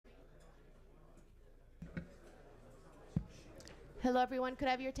Hello, everyone. Could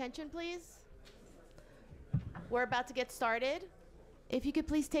I have your attention, please? We're about to get started. If you could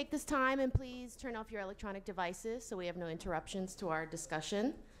please take this time and please turn off your electronic devices so we have no interruptions to our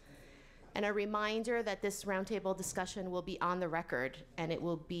discussion. And a reminder that this roundtable discussion will be on the record and it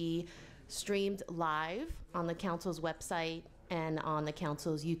will be streamed live on the Council's website and on the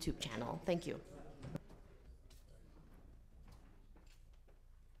Council's YouTube channel. Thank you.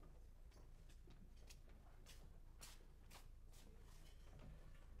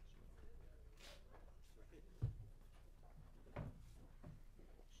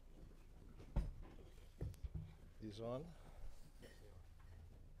 These on?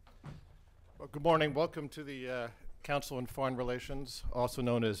 Well, good morning. Welcome to the Council on Foreign Relations, also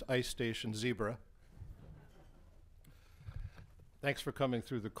known as Ice Station Zebra. Thanks for coming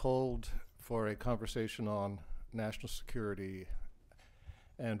through the cold for a conversation on national security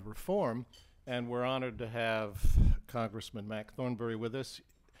and reform. And we're honored to have Congressman Mac Thornberry with us.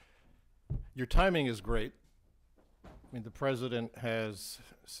 Your timing is great. I mean, the President has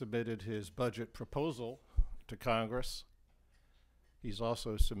submitted his budget proposal to Congress. He's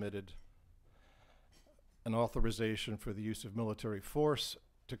also submitted an authorization for the use of military force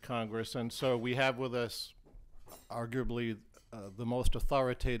to Congress, and so we have with us arguably the most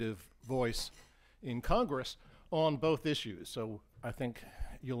authoritative voice in Congress on both issues. So I think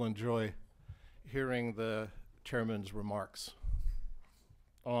you'll enjoy hearing the chairman's remarks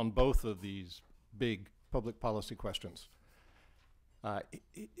on both of these big public policy questions.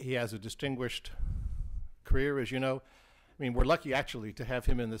 He has a distinguished career, as you know. I mean, we're lucky actually to have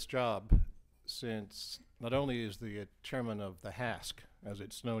him in this job, since not only is the chairman of the HASC, as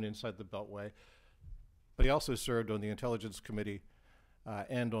it's known inside the Beltway, but he also served on the Intelligence Committee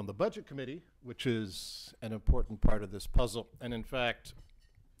and on the Budget Committee, which is an important part of this puzzle. And in fact,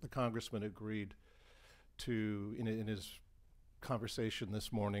 the congressman agreed to, in his conversation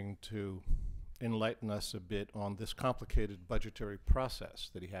this morning, to enlighten us a bit on this complicated budgetary process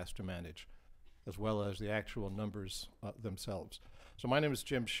that he has to manage, as well as the actual numbers themselves. So my name is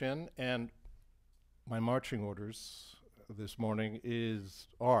Jim Shinn, and my marching orders this morning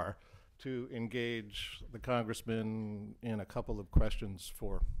are to engage the congressman in a couple of questions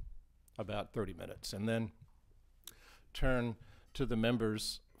for about 30 minutes, and then turn to the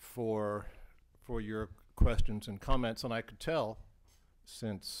members for your questions and comments. And I could tell,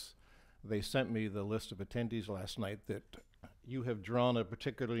 since they sent me the list of attendees last night, that you have drawn a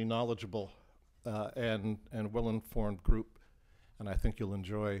particularly knowledgeable and well-informed group, and I think you'll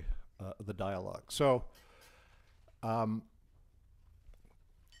enjoy the dialogue. So I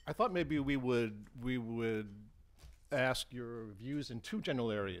thought maybe we would ask your views in two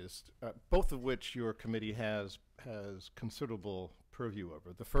general areas, both of which your committee has considerable purview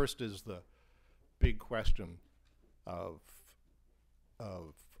over. The first is the big question of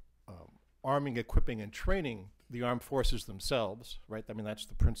arming, equipping, and training the armed forces themselves, right? I mean, that's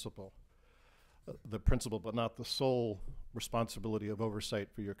the principle, but not the sole responsibility of oversight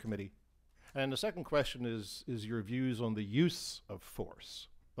for your committee. And the second question is your views on the use of force,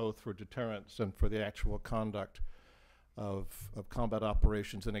 both for deterrence and for the actual conduct of combat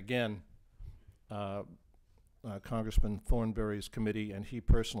operations. And again, Congressman Thornberry's committee and he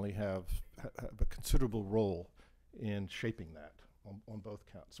personally have a considerable role in shaping that on both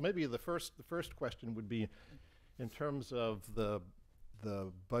counts. So maybe the first question would be, in terms of the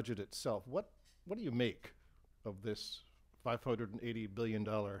budget itself, what do you make of this $580 billion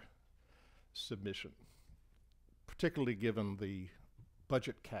submission, particularly given the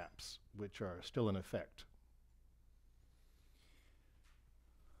budget caps, which are still in effect?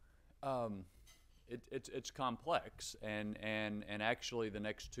 It's complex, and actually the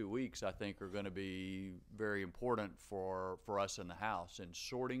next 2 weeks I think are going to be very important for us in the House in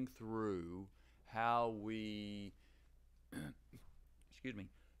sorting through how we excuse me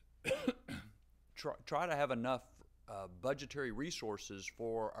try to have enough budgetary resources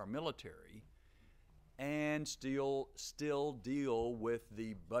for our military and still deal with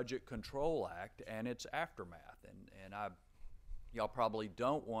the Budget Control Act and its aftermath. And y'all probably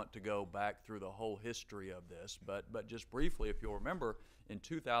don't want to go back through the whole history of this, but just briefly, if you'll remember, in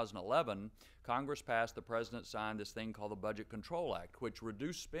 2011, Congress passed, the President signed this thing called the Budget Control Act, which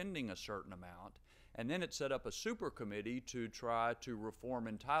reduced spending a certain amount, and then it set up a super committee to try to reform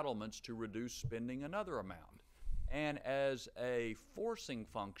entitlements to reduce spending another amount. And as a forcing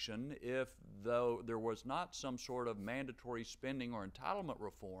function, though there was not some sort of mandatory spending or entitlement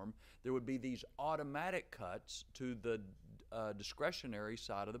reform, there would be these automatic cuts to the discretionary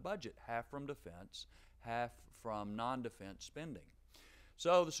side of the budget, half from defense, half from non-defense spending.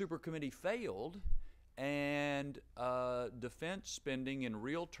 So the super committee failed, And defense spending in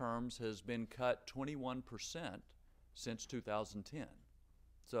real terms has been cut 21% since 2010.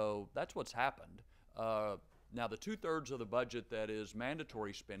 So that's what's happened. Now, the 2/3 of the budget that is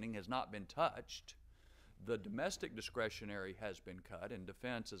mandatory spending has not been touched. The domestic discretionary has been cut, and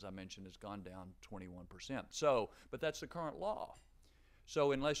defense, as I mentioned, has gone down 21%. So, but that's the current law.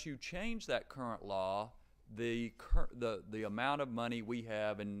 So unless you change that current law, the amount of money we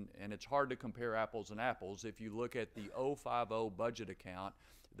have, and it's hard to compare apples and apples. If you look at the 050 budget account,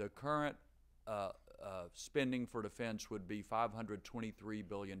 the current spending for defense would be $523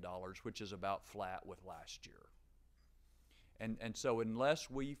 billion, which is about flat with last year. And so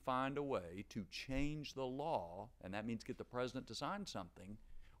unless we find a way to change the law, and that means get the president to sign something,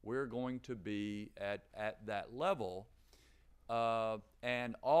 we're going to be at that level.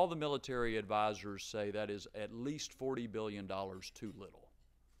 And all the military advisors say that is at least $40 billion too little.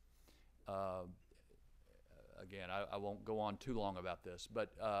 Again, I won't go on too long about this,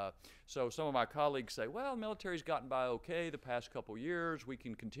 but so some of my colleagues say, well, the military's gotten by okay the past couple years, we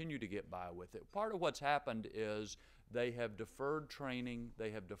can continue to get by with it. Part of what's happened is they have deferred training,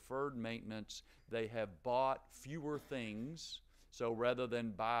 they have deferred maintenance, they have bought fewer things. So rather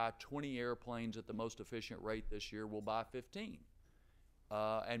than buy 20 airplanes at the most efficient rate this year, we'll buy 15.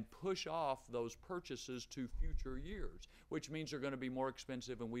 And push off those purchases to future years, which means they're going to be more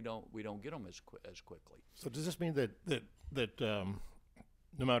expensive, and we don't get them as quickly. So does this mean that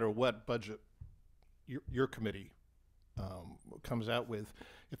no matter what budget your committee comes out with,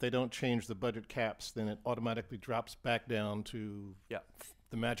 if they don't change the budget caps, then it automatically drops back down to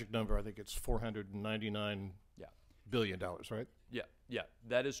the magic number? I think it's $499 billion, right? Yeah,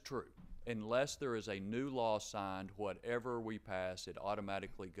 that is true. Unless there is a new law signed, whatever we pass, it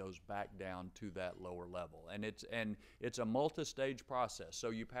automatically goes back down to that lower level. And it's a multi-stage process. So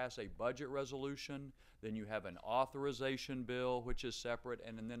you pass a budget resolution, then you have an authorization bill, which is separate,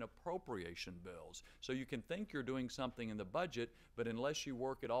 and then appropriation bills. So you can think you're doing something in the budget, but unless you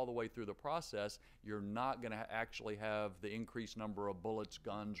work it all the way through the process, you're not going to actually have the increased number of bullets,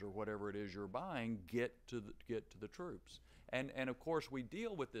 guns, or whatever it is you're buying get to the troops. And of course, we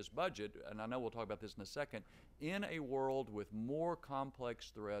deal with this budget, and I know we'll talk about this in a second, in a world with more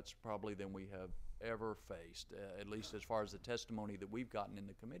complex threats probably than we have ever faced, at least as far as the testimony that we've gotten in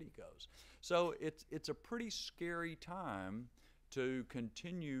the committee goes. So it's a pretty scary time to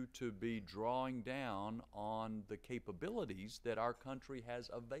continue to be drawing down on the capabilities that our country has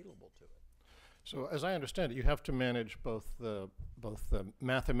available to it. So as I understand it, you have to manage both the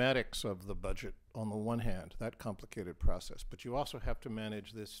mathematics of the budget on the one hand, that complicated process, but you also have to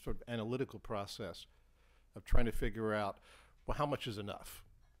manage this sort of analytical process of trying to figure out, well, how much is enough?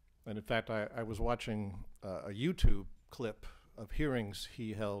 And in fact, I was watching a YouTube clip of hearings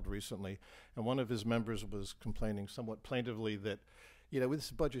he held recently, and one of his members was complaining somewhat plaintively that,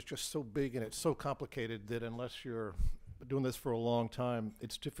 this budget's just so big and it's so complicated that unless you're doing this for a long time,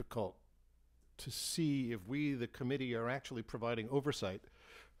 it's difficult to see if we, the committee, are actually providing oversight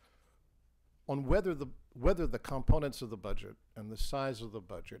on whether the components of the budget and the size of the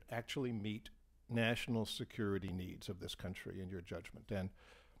budget actually meet national security needs of this country, in your judgment. And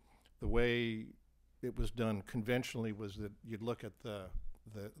the way it was done conventionally was that you'd look at the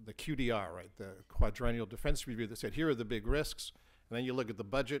QDR, right, the Quadrennial Defense Review, that said, here are the big risks, and then you look at the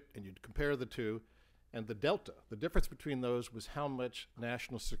budget and you'd compare the two, and the delta, the difference between those was how much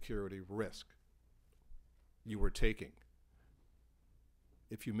national security risk you were taking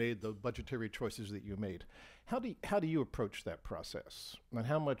if you made the budgetary choices that you made. How do you approach that process? And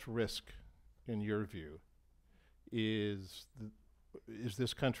how much risk, in your view, is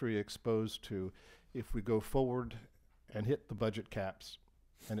this country exposed to if we go forward and hit the budget caps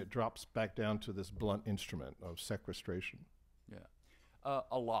and it drops back down to this blunt instrument of sequestration? Yeah,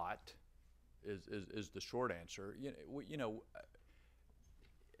 a lot is the short answer.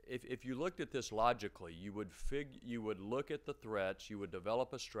 If you looked at this logically, you would look at the threats, you would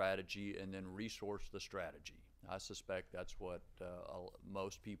develop a strategy, and then resource the strategy. I suspect that's what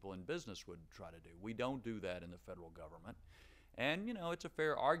most people in business would try to do. We don't do that in the federal government. And, it's a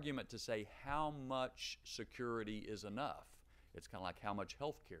fair argument to say how much security is enough. It's kind of like how much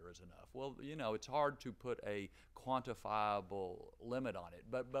health care is enough. Well, it's hard to put a quantifiable limit on it.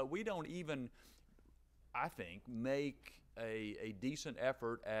 But we don't even, I think, make a decent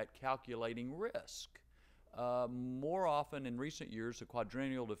effort at calculating risk. More often in recent years, the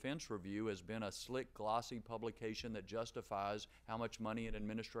Quadrennial Defense Review has been a slick, glossy publication that justifies how much money an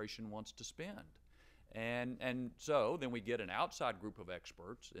administration wants to spend. And so then we get an outside group of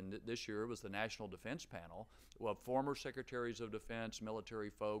experts, and this year it was the National Defense Panel, well, former secretaries of defense, military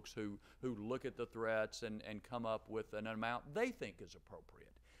folks who look at the threats and come up with an amount they think is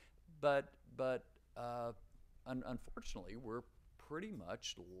appropriate. But unfortunately, we're pretty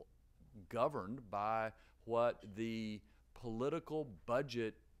much governed by what the political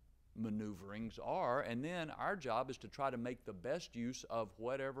budget maneuverings are, and then our job is to try to make the best use of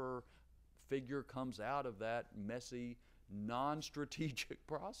whatever figure comes out of that messy, non-strategic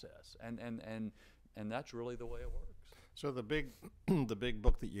process, and that's really the way it works. So the big the big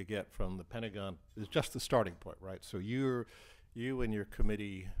book that you get from the Pentagon is just the starting point, right? So you and your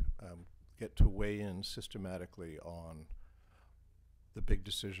committee get to weigh in systematically on the big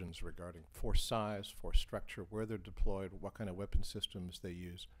decisions regarding force size, force structure, where they're deployed, what kind of weapon systems they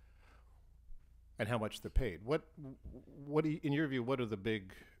use, and how much they're paid. What do you, in your view, what are the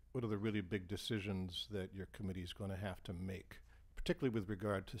really big decisions that your committee is going to have to make, particularly with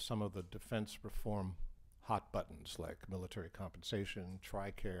regard to some of the defense reform hot buttons like military compensation,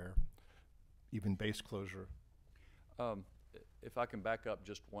 TRICARE, even base closure? If I can back up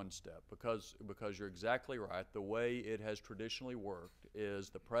just one step, because you're exactly right. The way it has traditionally worked is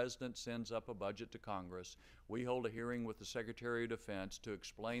the President sends up a budget to Congress. We hold a hearing with the Secretary of Defense to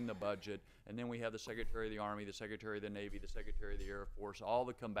explain the budget, and then we have the Secretary of the Army, the Secretary of the Navy, the Secretary of the Air Force, all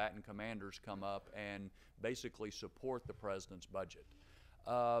the combatant commanders come up and basically support the President's budget.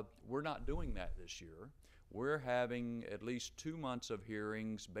 We're not doing that this year. We're having at least 2 months of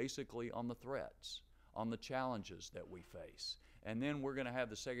hearings basically on the threats, on the challenges that we face. And then we're going to have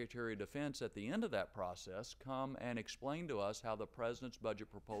the Secretary of Defense at the end of that process come and explain to us how the President's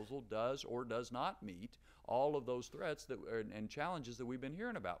budget proposal does or does not meet all of those threats and challenges that we've been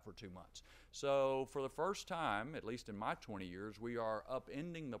hearing about for 2 months. So for the first time, at least in my 20 years, we are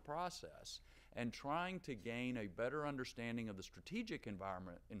upending the process and trying to gain a better understanding of the strategic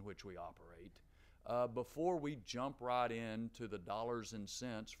environment in which we operate before we jump right into the dollars and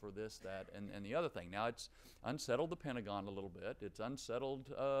cents for this, that, and the other thing. Now, it's unsettled the Pentagon a little bit. It's unsettled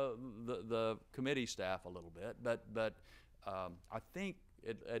the committee staff a little bit. But I think,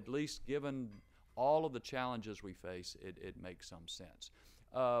 at least given all of the challenges we face, it makes some sense.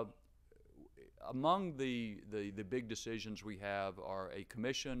 Among the big decisions we have are a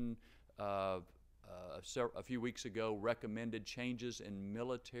commission a few weeks ago recommended changes in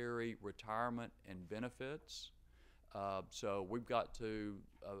military retirement and benefits. So we've got to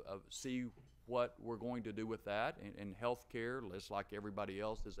see what we're going to do with that. And health care, just like everybody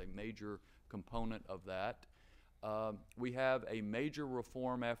else, is a major component of that. We have a major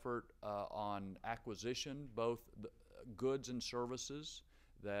reform effort on acquisition, both goods and services,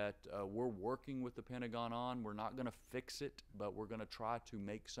 that we're working with the Pentagon on. We're not going to fix it, but we're going to try to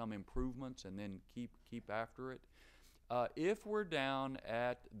make some improvements and then keep after it. If we're down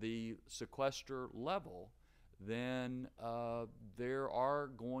at the sequester level, then there are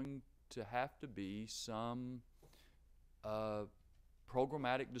going to have to be some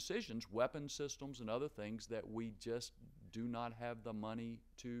programmatic decisions, weapon systems and other things that we just do not have the money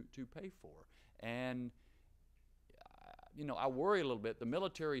to pay for. And you know, I worry a little bit. The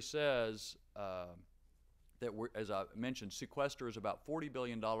military says that as I mentioned, sequester is about $40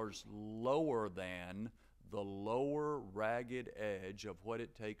 billion lower than the lower ragged edge of what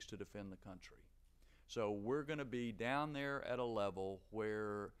it takes to defend the country. So we're going to be down there at a level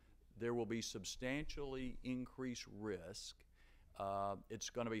where there will be substantially increased risk. It's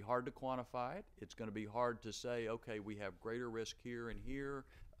going to be hard to quantify it. It's going to be hard to say, okay, we have greater risk here and here.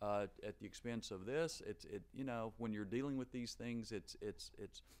 At the expense of this, you know, when you're dealing with these things, it's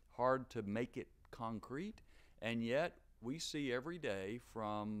hard to make it concrete, and yet we see every day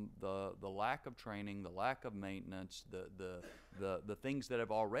from the lack of training, the lack of maintenance, the things that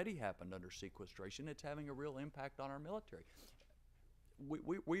have already happened under sequestration. It's having a real impact on our military.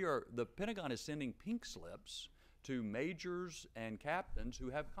 The Pentagon is sending pink slips to majors and captains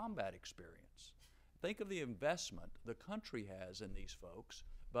who have combat experience. Think of the investment the country has in these folks.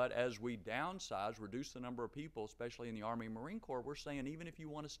 But as we downsize, reduce the number of people, especially in the Army and Marine Corps, we're saying even if you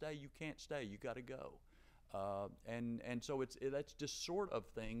want to stay, you can't stay. You got to go. And so that's just sort of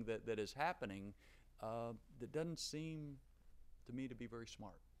thing that is happening that doesn't seem to me to be very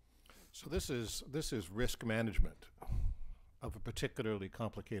smart. So this is risk management of a particularly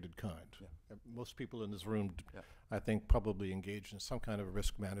complicated kind. Yeah. Most people in this room, Yeah. I think, probably engage in some kind of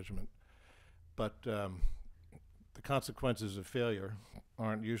risk management. But the consequences of failure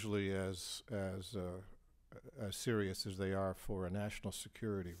aren't usually as serious as they are for a national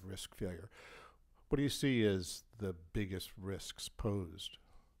security risk failure. What do you see as the biggest risks posed?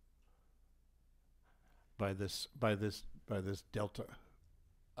 by this delta?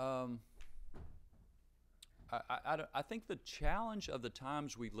 I think the challenge of the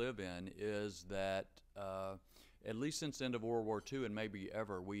times we live in is that, at least since the end of World War II and maybe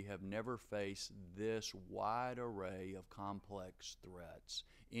ever, we have never faced this wide array of complex threats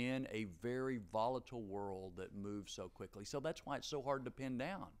in a very volatile world that moves so quickly. So that's why it's so hard to pin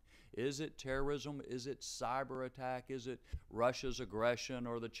down. Is it terrorism? Is it cyber attack? Is it Russia's aggression,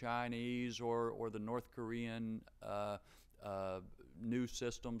 or the Chinese, or the North Korean new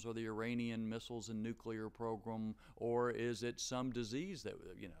systems, or the Iranian missiles and nuclear program? Or is it some disease that,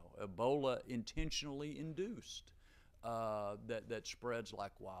 Ebola intentionally induced, that spreads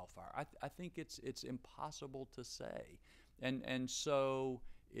like wildfire? I think it's impossible to say. And so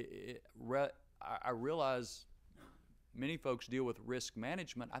I realize many folks deal with risk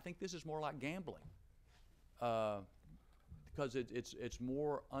management. I think this is more like gambling, because it's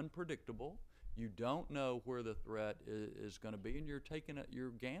more unpredictable. You don't know where the threat is going to be, and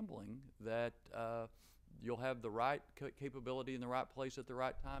you're gambling that you'll have the right capability in the right place at the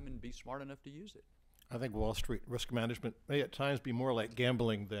right time and be smart enough to use it. I think Wall Street risk management may at times be more like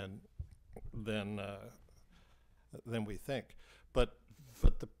gambling than we think, but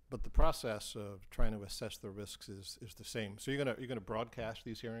the process of trying to assess the risks is the same. So you're gonna broadcast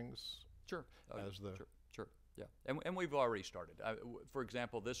these hearings? Sure. Sure. Yeah, and we've already started. For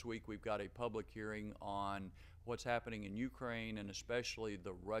example, this week we've got a public hearing on what's happening in Ukraine, and especially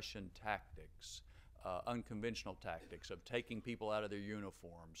the Russian tactics, unconventional tactics of taking people out of their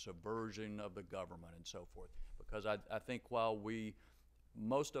uniforms, subversion of the government, and so forth. Because I think while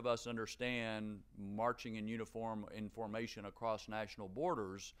most of us understand marching in uniform in formation across national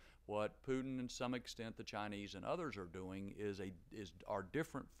borders, what Putin and, to some extent, the Chinese and others are doing are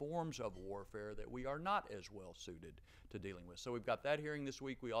different forms of warfare that we are not as well suited to dealing with. So we've got that hearing this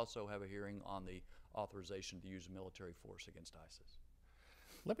week. We also have a hearing on the authorization to use military force against ISIS.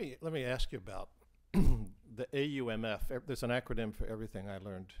 Let me ask you about the AUMF. There's an acronym for everything I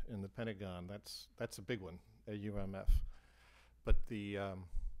learned in the Pentagon. That's a big one, AUMF. But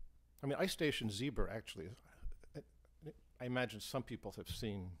Ice Station Zebra, actually, I imagine some people have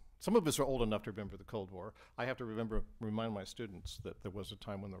seen, some of us are old enough to remember the Cold War. I have to remind my students that there was a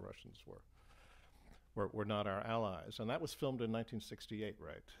time when the Russians were not our allies. And that was filmed in 1968,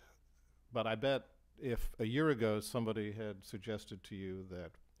 right? But I bet if a year ago somebody had suggested to you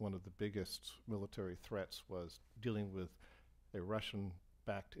that one of the biggest military threats was dealing with a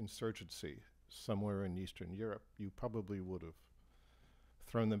Russian-backed insurgency somewhere in Eastern Europe, you probably would have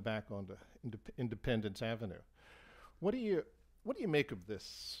thrown them back onto Independence Avenue. What do you make of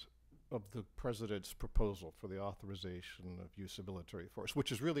this, of the president's proposal for the authorization of use of military force,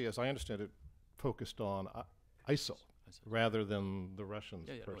 which is really, as I understand it, focused on ISIL rather than the Russians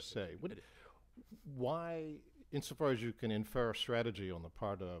per se? Why, insofar as you can infer strategy on the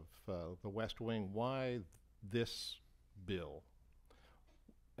part of the West Wing, why this bill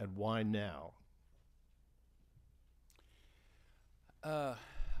and why now?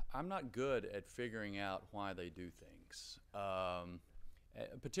 I'm not good at figuring out why they do things,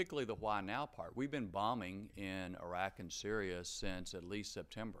 particularly the why now part. We've been bombing in Iraq and Syria since at least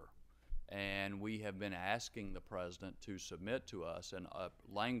September, and we have been asking the president to submit to us a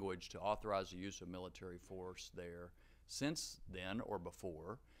language to authorize the use of military force there since then or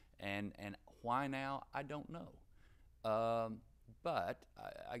before, and why now, I don't know. But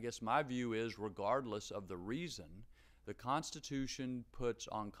I guess my view is, regardless of the reason, the Constitution puts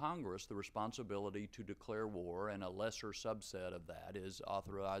on Congress the responsibility to declare war, and a lesser subset of that is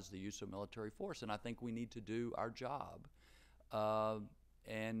authorize the use of military force. And I think we need to do our job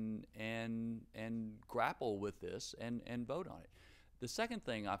and grapple with this and vote on it. The second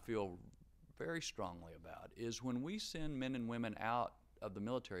thing I feel very strongly about is when we send men and women out of the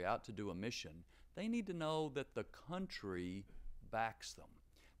military out to do a mission, they need to know that the country backs them,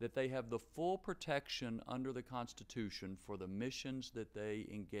 that they have the full protection under the Constitution for the missions that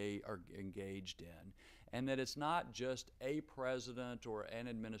they are engaged in, and that it's not just a president or an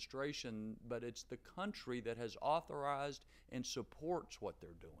administration, but it's the country that has authorized and supports what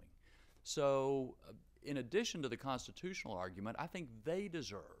they're doing. So in addition to the constitutional argument, I think they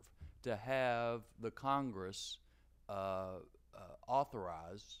deserve to have the Congress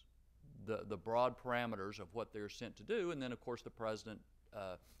authorize the broad parameters of what they're sent to do, and then of course the president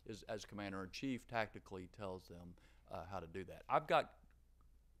as Commander-in-Chief tactically tells them how to do that. I've got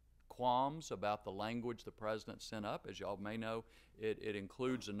qualms about the language the president sent up. As y'all may know, it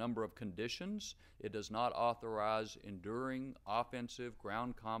includes a number of conditions. It does not authorize enduring offensive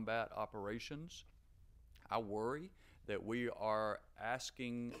ground combat operations. I worry that we are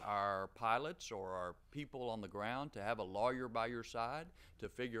asking our pilots or our people on the ground to have a lawyer by your side to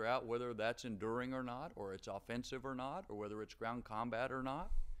figure out whether that's enduring or not, or it's offensive or not, or whether it's ground combat or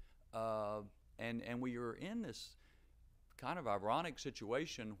not. And we are in this kind of ironic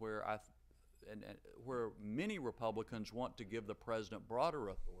situation where where many Republicans want to give the president broader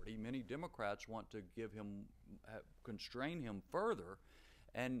authority, many Democrats want to give him, constrain him further,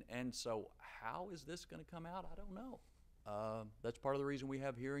 and so how is this going to come out? I don't know. That's part of the reason we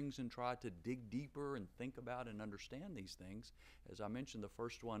have hearings and try to dig deeper and think about and understand these things. As I mentioned, the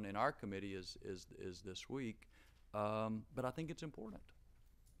first one in our committee is this week, but I think it's important.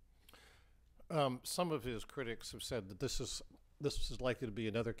 Some of his critics have said that this is likely to be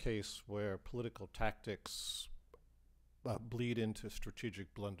another case where political tactics bleed into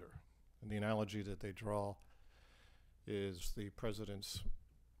strategic blunder. And the analogy that they draw is the president's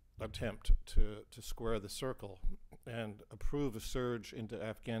attempt to square the circle and approve a surge into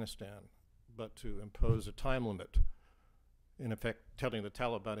Afghanistan, but to impose a time limit, in effect telling the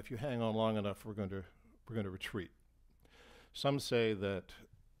Taliban, if you hang on long enough, we're going to retreat. Some say that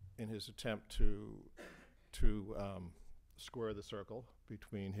in his attempt to square the circle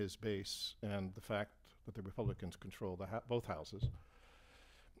between his base and the fact that the Republicans control both houses,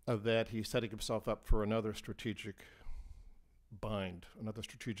 that he's setting himself up for another strategic bind, another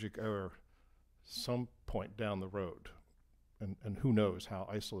strategic error some point down the road. And who knows how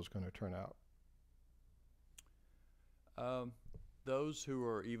ISIL is going to turn out. Those who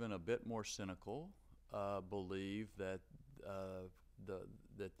are even a bit more cynical believe that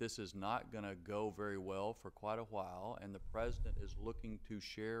that this is not going to go very well for quite a while, and the president is looking to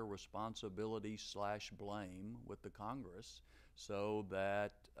share responsibility / blame with the Congress so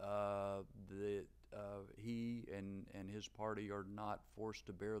that he and his party are not forced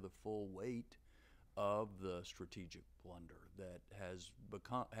to bear the full weight of the strategic blunder that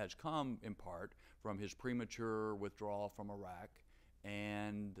has come in part from his premature withdrawal from Iraq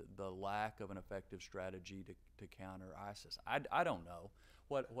and the lack of an effective strategy to counter ISIS. I don't know.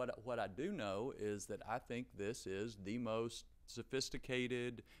 What I do know is that I think this is the most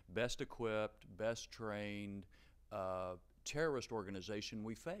sophisticated, best equipped, best trained terrorist organization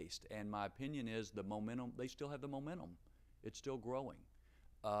we faced. And my opinion is the momentum, they still have the momentum. It's still growing.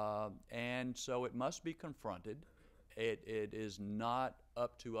 And so it must be confronted. It is not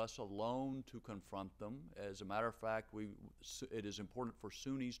up to us alone to confront them. As a matter of fact, it is important for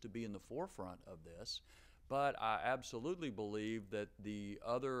Sunnis to be in the forefront of this. But I absolutely believe that the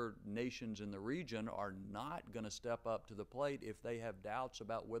other nations in the region are not going to step up to the plate if they have doubts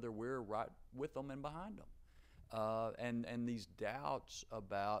about whether we're right with them and behind them. And these doubts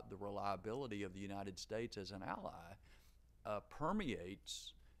about the reliability of the United States as an ally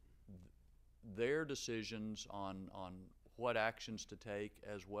permeates their decisions on what actions to take,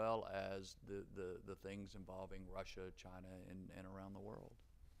 as well as the things involving Russia, China, and around the world.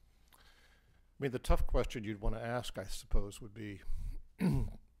 I mean, the tough question you'd want to ask, I suppose, would be,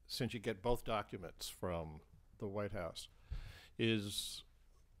 since you get both documents from the White House,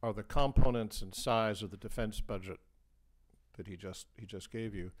 are the components and size of the defense budget that he just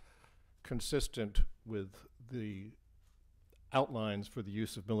gave you consistent with the outlines for the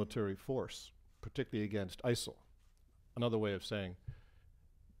use of military force, particularly against ISIL? Another way of saying,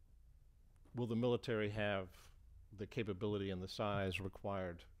 will the military have the capability and the size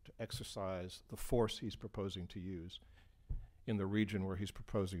required to exercise the force he's proposing to use in the region where he's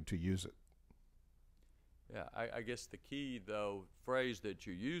proposing to use it? Yeah, I guess the key, though, phrase that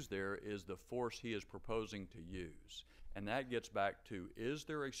you use there is the force he is proposing to use. And that gets back to, is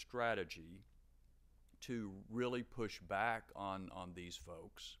there a strategy to really push back on these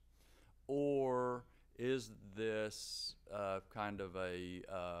folks? Or is this kind of a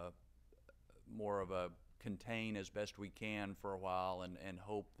more of a contain as best we can for a while and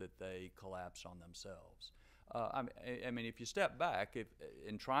hope that they collapse on themselves? I mean, if you step back,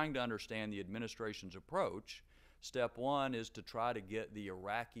 in trying to understand the administration's approach, step one is to try to get the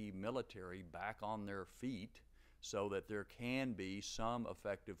Iraqi military back on their feet so that there can be some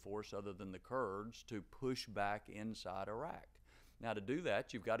effective force other than the Kurds to push back inside Iraq. Now, to do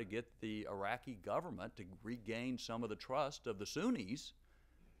that, you've got to get the Iraqi government to regain some of the trust of the Sunnis,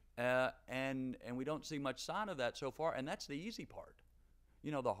 and we don't see much sign of that so far, and that's the easy part.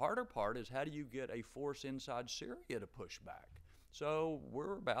 You know, the harder part is, how do you get a force inside Syria to push back? So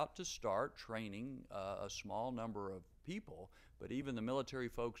we're about to start training a small number of people, but even the military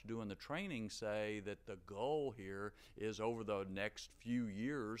folks doing the training say that the goal here is over the next few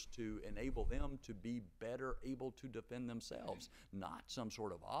years to enable them to be better able to defend themselves, not some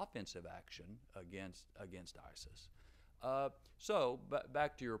sort of offensive action against ISIS.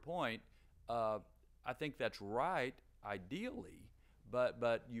 Back to your point, I think that's right, ideally,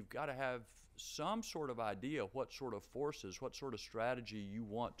 but you've got to have some sort of idea what sort of forces, what sort of strategy you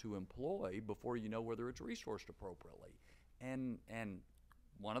want to employ before you know whether it's resourced appropriately. And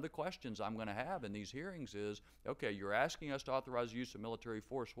one of the questions I'm going to have in these hearings is, okay, you're asking us to authorize the use of military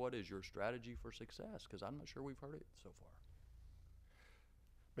force. What is your strategy for success? Because I'm not sure we've heard it so far.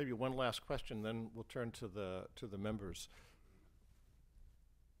 Maybe one last question, then we'll turn to the members.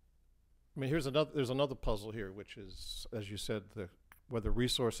 I mean, there's another puzzle here, which is, as you said, whether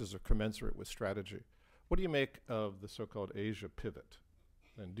resources are commensurate with strategy. What do you make of the so-called Asia pivot?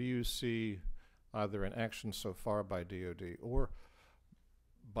 And do you see either an action so far by DoD or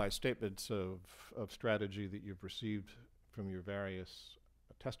by statements of strategy that you've received from your various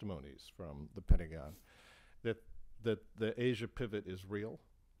testimonies from the Pentagon, that the Asia pivot is real?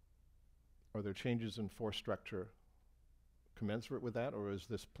 Are there changes in force structure commensurate with that, or is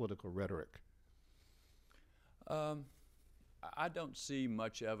this political rhetoric? I don't see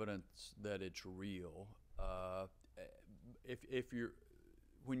much evidence that it's real.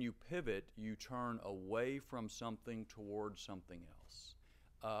 When you pivot, you turn away from something towards something else.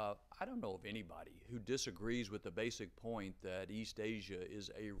 I don't know of anybody who disagrees with the basic point that East Asia is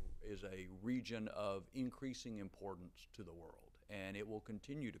a region of increasing importance to the world, and it will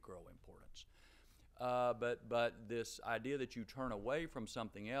continue to grow importance. But this idea that you turn away from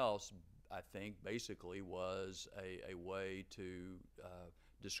something else, I think, basically was a way to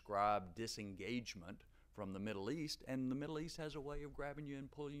describe disengagement from the Middle East, and the Middle East has a way of grabbing you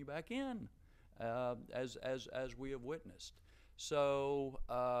and pulling you back in, as we have witnessed. So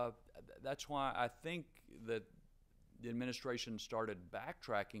that's why I think that the administration started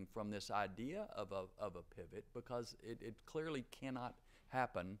backtracking from this idea of a pivot, because it clearly cannot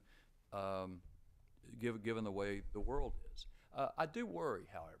happen given the way the world is. I do worry,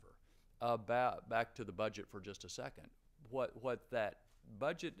 however, back to the budget for just a second. What that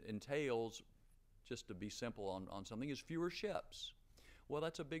budget entails, just to be simple on something, is fewer ships. Well,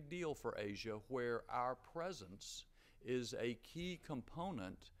 that's a big deal for Asia, where our presence is a key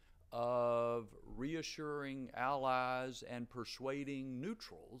component of reassuring allies and persuading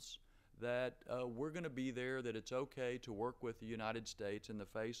neutrals that we're going to be there, that it's okay to work with the United States in the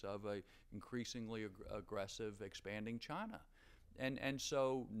face of a increasingly aggressive, expanding China. And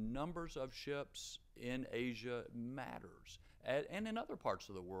so numbers of ships in Asia matters, and in other parts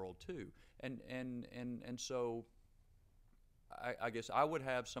of the world too. And so I guess I would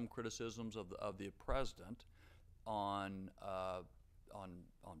have some criticisms of the president on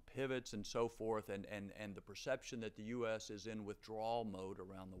pivots and so forth, and the perception that the U.S. is in withdrawal mode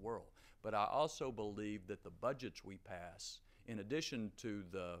around the world. But I also believe that the budgets we pass, in addition to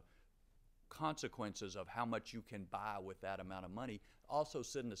the consequences of how much you can buy with that amount of money, also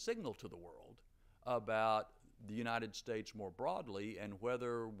send a signal to the world about the United States more broadly, and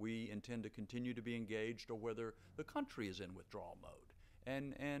whether we intend to continue to be engaged or whether the country is in withdrawal mode.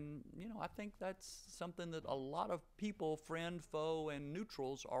 And you know, I think that's something that a lot of people, friend, foe, and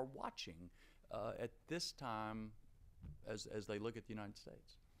neutrals, are watching at this time as they look at the United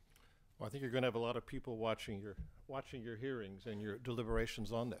States. Well, I think you're going to have a lot of people watching your hearings and your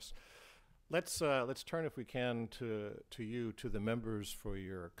deliberations on this. Let's turn, if we can, to the members for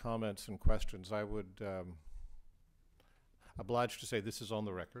your comments and questions. I would oblige to say this is on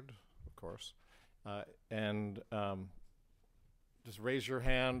the record, of course, and just raise your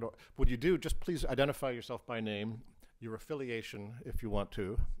hand. Would you just please identify yourself by name, your affiliation if you want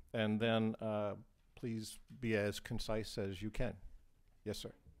to, and then please be as concise as you can. Yes,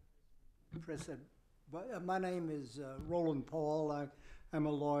 sir. President, my name is Roland Paul. I'm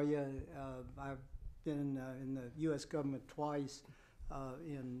a lawyer. I've been in the U.S. government twice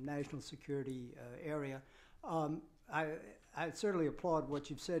in national security area. I certainly applaud what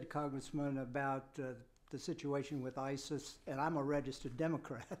you've said, Congressman, about the situation with ISIS, and I'm a registered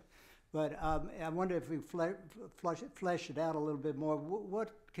Democrat. But I wonder if we flesh it out a little bit more.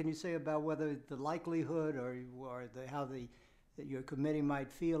 What can you say about whether the likelihood or how your committee might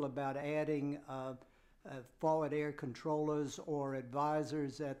feel about adding forward air controllers or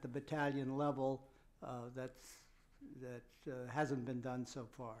advisors at the battalion level that hasn't been done so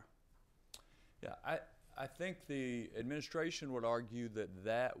far? Yeah, I think the administration would argue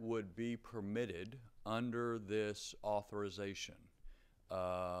that would be permitted under this authorization.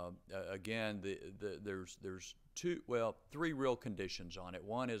 Again, there's three real conditions on it.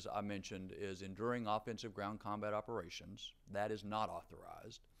 One, as I mentioned, is enduring offensive ground combat operations. That is not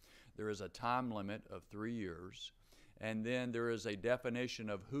authorized. There is a time limit of 3 years, and then there is a definition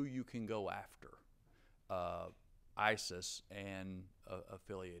of who you can go after. ISIS and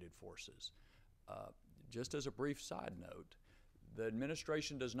affiliated forces. Just as a brief side note, the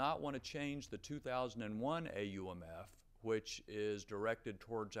administration does not want to change the 2001 AUMF, which is directed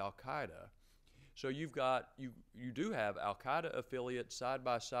towards Al-Qaeda. So you do have Al-Qaeda affiliates side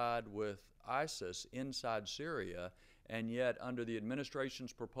by side with ISIS inside Syria, and yet under the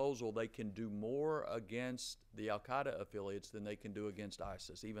administration's proposal, they can do more against the Al-Qaeda affiliates than they can do against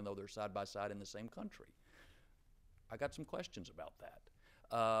ISIS, even though they're side by side in the same country. I got some questions about that.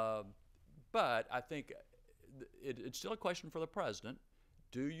 But I think it's still a question for the president.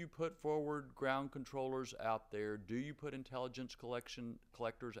 Do you put forward ground controllers out there? Do you put intelligence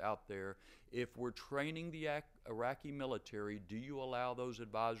collectors out there? If we're training the Iraqi military, do you allow those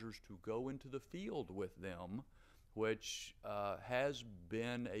advisors to go into the field with them, which has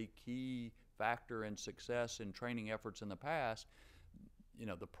been a key factor in success in training efforts in the past? You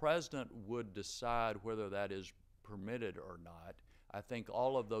know, the president would decide whether that is permitted or not. I think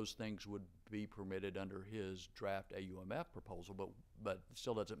all of those things would be permitted under his draft AUMF proposal, but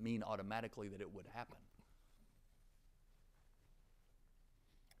still doesn't mean automatically that it would happen.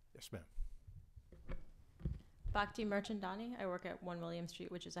 Yes, ma'am. Bhakti Merchandani. I work at 1 William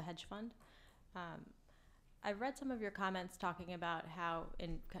Street, which is a hedge fund. I've read some of your comments talking about how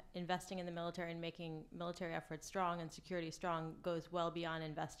investing in the military and making military efforts strong and security strong goes well beyond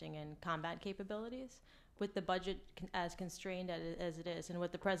investing in combat capabilities. With the budget as constrained as it is, and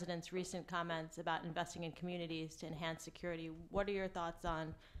with the president's recent comments about investing in communities to enhance security, what are your thoughts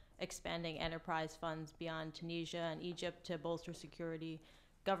on expanding enterprise funds beyond Tunisia and Egypt to bolster security,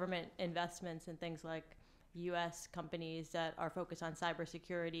 government investments in things like U.S. companies that are focused on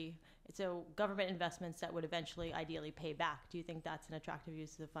cybersecurity? So government investments that would eventually ideally pay back. Do you think that's an attractive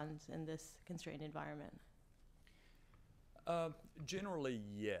use of the funds in this constrained environment? Generally,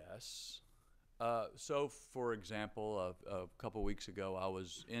 yes. So, for example, a couple weeks ago, I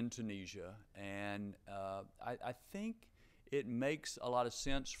was in Tunisia, and I think it makes a lot of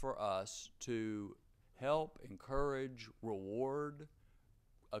sense for us to help, encourage, reward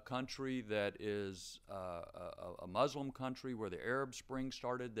a country that is a Muslim country where the Arab Spring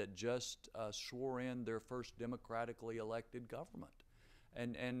started, that just swore in their first democratically elected government.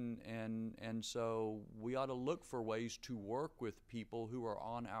 And so we ought to look for ways to work with people who are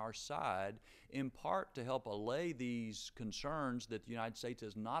on our side, in part to help allay these concerns that the United States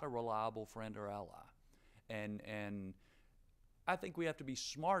is not a reliable friend or ally. And I think we have to be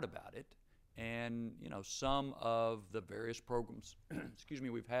smart about it. And, you know, some of the various programs, excuse me,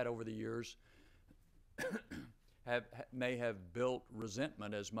 we've had over the years may have built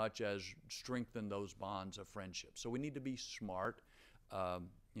resentment as much as strengthened those bonds of friendship. So we need to be smart.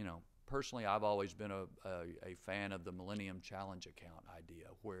 You know, personally, I've always been a fan of the Millennium Challenge Account idea,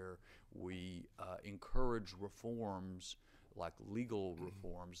 where we encourage reforms, like legal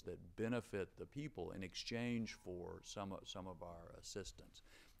reforms, that benefit the people in exchange for some of our assistance.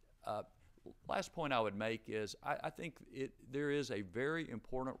 Last point I would make is I think there is a very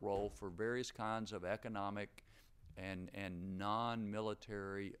important role for various kinds of economic and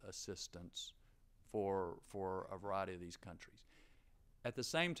non-military assistance for a variety of these countries. At the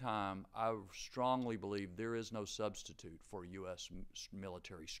same time, I strongly believe there is no substitute for U.S.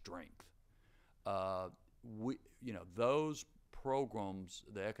 military strength. You know, those programs,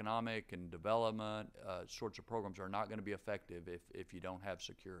 the economic and development sorts of programs, are not going to be effective if you don't have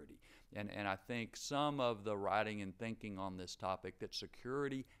security. And I think some of the writing and thinking on this topic, that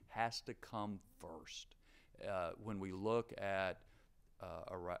security has to come first. When we look at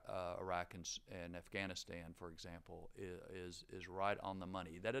Iraq and Afghanistan, for example, is right on the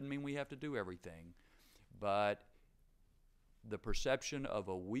money. That doesn't mean we have to do everything, but the perception of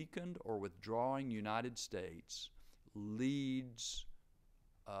a weakened or withdrawing United States leads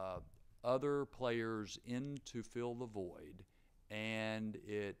other players in to fill the void, and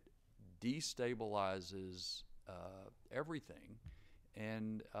it destabilizes everything,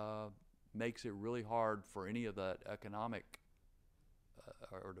 and makes it really hard for any of that economic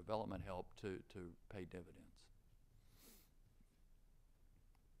or development help to pay dividends.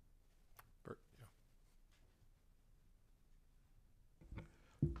 Bert,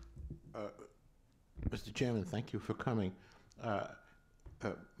 yeah. Mr. Chairman, thank you for coming.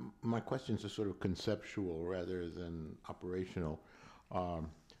 My questions are sort of conceptual rather than operational,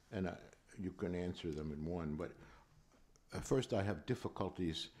 and you can answer them in one. But first, I have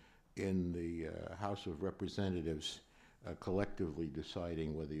difficulties in the House of Representatives collectively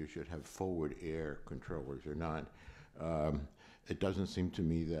deciding whether you should have forward air controllers or not. It doesn't seem to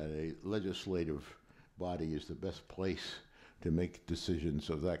me that a legislative body is the best place to make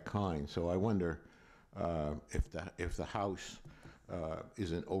decisions of that kind. So I wonder if the House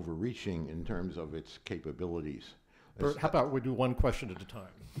isn't overreaching in terms of its capabilities. Bert, how about we do one question at a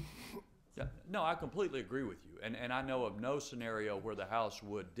time? Yeah, no, I completely agree with you, and I know of no scenario where the House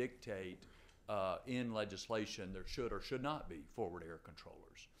would dictate in legislation there should or should not be forward air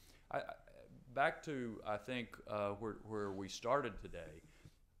controllers. Back to, I think, where we started today,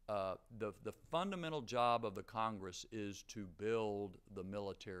 the fundamental job of the Congress is to build the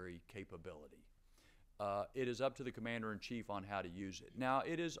military capability. It is up to the commander-in-chief on how to use it. Now,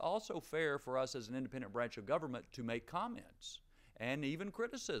 it is also fair for us as an independent branch of government to make comments and even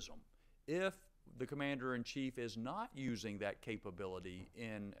criticism if the commander-in-chief is not using that capability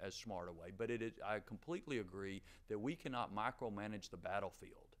in as smart a way. But I completely agree that we cannot micromanage the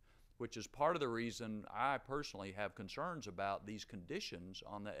battlefield, which is part of the reason I personally have concerns about these conditions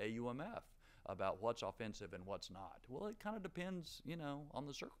on the AUMF, about what's offensive and what's not. Well, it kind of depends, you know, on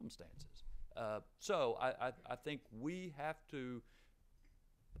the circumstances. So I think we have to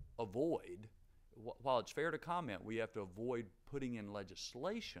avoid, while it's fair to comment, we have to avoid putting in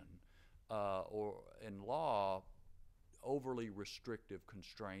legislation or in law overly restrictive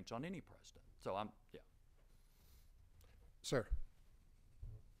constraints on any president. So yeah. Sir.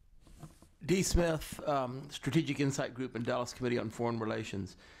 D. Smith, Strategic Insight Group and Dallas Committee on Foreign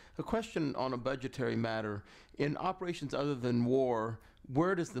Relations. A question on a budgetary matter. In operations other than war,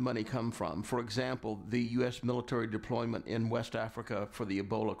 where does the money come from? For example, the U.S. military deployment in West Africa for the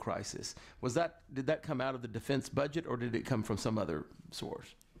Ebola crisis. Did that come out of the defense budget, or did it come from some other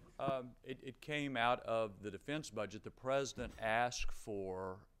source? It came out of the defense budget. The president asked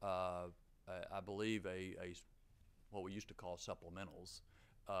for, I believe, what we used to call supplementals,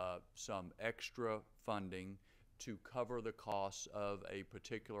 some extra funding to cover the costs of a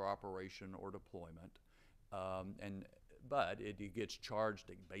particular operation or deployment, but it gets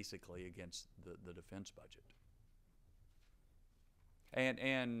charged basically against the defense budget.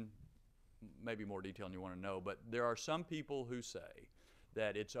 And maybe more detail than you want to know, but there are some people who say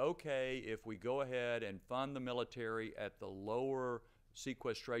that it's okay if we go ahead and fund the military at the lower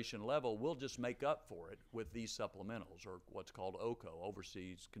sequestration level, we'll just make up for it with these supplementals, or what's called OCO,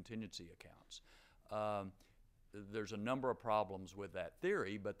 Overseas Contingency Accounts. There's a number of problems with that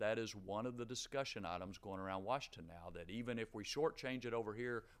theory, but that is one of the discussion items going around Washington now, that even if we shortchange it over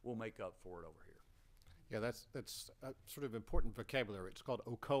here, we'll make up for it over here. Yeah, that's sort of important vocabulary. It's called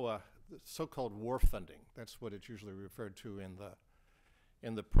OCOA, so-called war funding. That's what it's usually referred to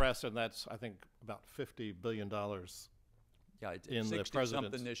in the press, and that's, I think, about $50 billion. Yeah, it's in 60 the president's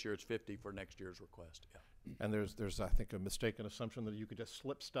something this year. It's 50 for next year's request. Yeah. And there's I think a mistaken assumption that you could just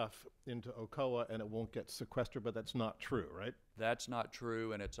slip stuff into OCOA and it won't get sequestered, but that's not true, right? That's not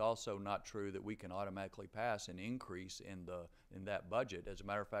true, and it's also not true that we can automatically pass an increase in that budget. As a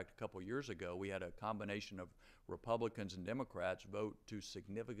matter of fact, a couple years ago, we had a combination of Republicans and Democrats vote to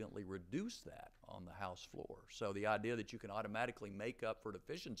significantly reduce that on the House floor. So the idea that you can automatically make up for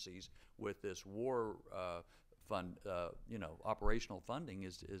deficiencies with this war fund, operational funding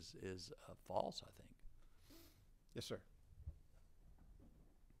is false, I think. Yes, sir.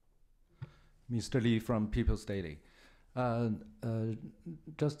 Mr. Lee from People's Daily.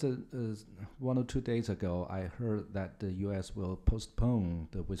 Just 1 or 2 days ago, I heard that the U.S. will postpone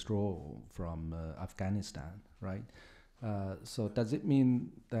the withdrawal from Afghanistan, right? So does it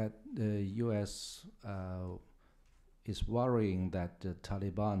mean that the U.S. is worrying that the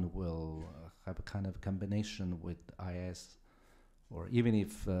Taliban will have a kind of combination with IS? Or even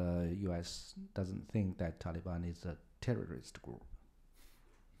if U.S. doesn't think that Taliban is a terrorist group?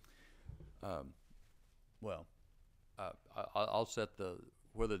 I'll set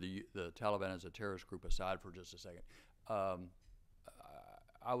whether the Taliban is a terrorist group aside for just a second.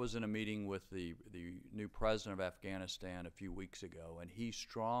 I was in a meeting with the new president of Afghanistan a few weeks ago, and he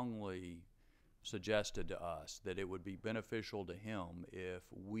strongly suggested to us that it would be beneficial to him if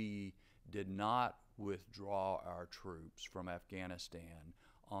we did not withdraw our troops from Afghanistan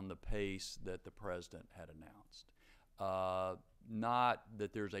on the pace that the president had announced. Not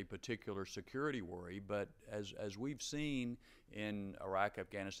that there's a particular security worry, but as we've seen in Iraq,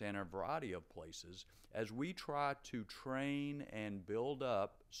 Afghanistan, and a variety of places, as we try to train and build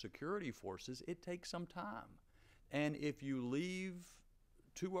up security forces, it takes some time. And if you leave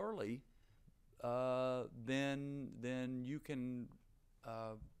too early, then you can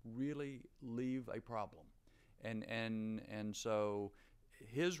really leave a problem. And so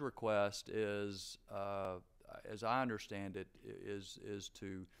his request is, as I understand it, is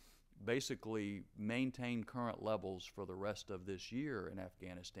to basically maintain current levels for the rest of this year in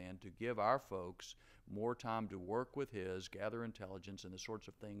Afghanistan to give our folks more time to work with his, gather intelligence, and the sorts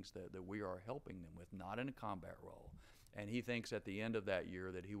of things that we are helping them with, not in a combat role. And he thinks at the end of that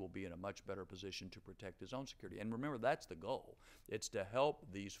year that he will be in a much better position to protect his own security. And remember, that's the goal. It's to help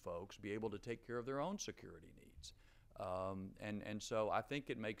these folks be able to take care of their own security needs. And so I think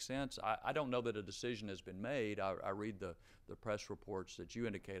it makes sense. I don't know that a decision has been made. I read the press reports that you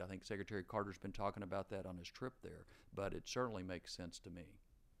indicate. I think Secretary Carter's been talking about that on his trip there. But it certainly makes sense to me.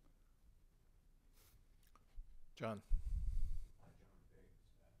 John.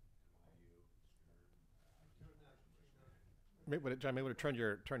 John, maybe turn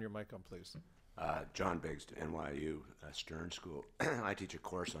your mic on, please. John Biggs, NYU Stern School. I teach a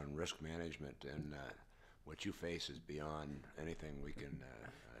course on risk management, and what you face is beyond anything we can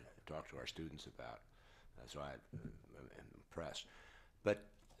talk to our students about. So I'm impressed. But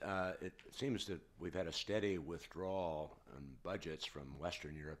it seems that we've had a steady withdrawal in budgets from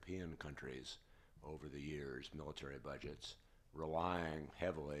Western European countries over the years, military budgets, relying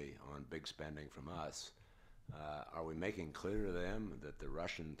heavily on big spending from us. Are we making clear to them that the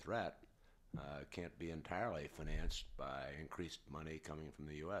Russian threat can't be entirely financed by increased money coming from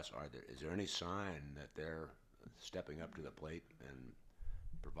the U.S.? Is there any sign that they're stepping up to the plate and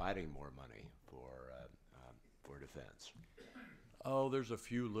providing more money for defense? Oh, there's a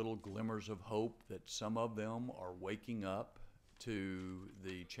few little glimmers of hope that some of them are waking up to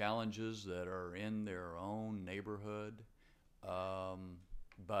the challenges that are in their own neighborhood,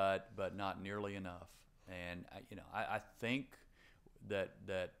 but not nearly enough. And I think that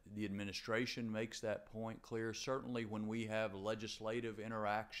the administration makes that point clear. Certainly, when we have legislative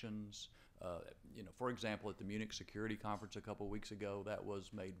interactions, for example, at the Munich Security Conference a couple weeks ago, that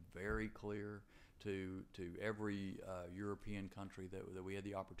was made very clear to every European country that we had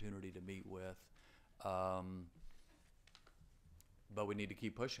the opportunity to meet with. But we need to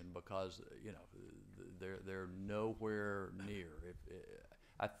keep pushing because they're nowhere near.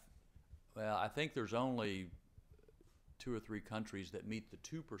 I think there's only 2 or 3 countries that meet the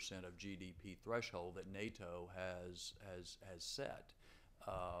 2% of GDP threshold that NATO has set,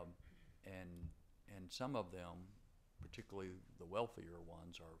 and some of them, particularly the wealthier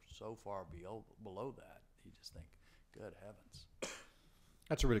ones, are so far below that. You just think, good heavens.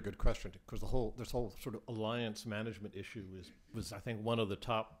 That's a really good question, because this whole sort of alliance management issue was I think one of the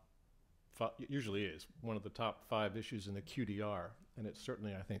top usually is one of the top 5 issues in the QDR, and it's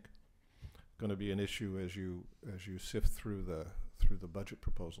certainly, I think, going to be an issue as you sift through the budget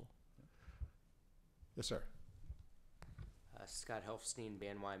proposal. Yes, sir. Scott Helfstein,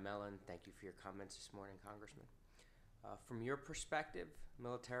 BNY Mellon. Thank you for your comments this morning, Congressman. From your perspective,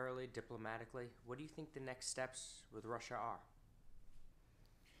 militarily, diplomatically, what do you think the next steps with Russia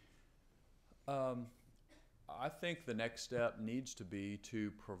are? I think the next step needs to be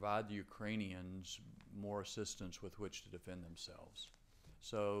to provide the Ukrainians more assistance with which to defend themselves.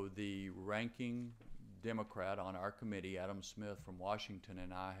 So the ranking Democrat on our committee, Adam Smith from Washington,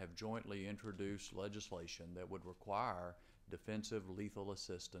 and I have jointly introduced legislation that would require defensive lethal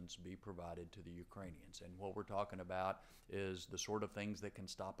assistance be provided to the Ukrainians. And what we're talking about is the sort of things that can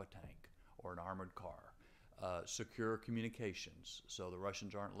stop a tank or an armored car. Secure communications, so the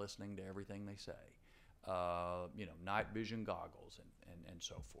Russians aren't listening to everything they say. Night vision goggles and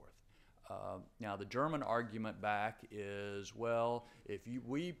so forth. Now, the German argument back is, well, if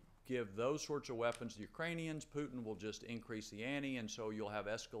we give those sorts of weapons to the Ukrainians, Putin will just increase the ante, and so you'll have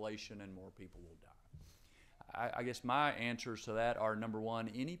escalation and more people will die. I guess my answers to that are, number one,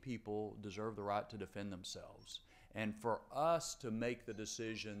 any people deserve the right to defend themselves. And for us to make the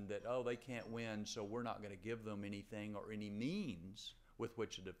decision that, oh, they can't win, so we're not going to give them anything or any means with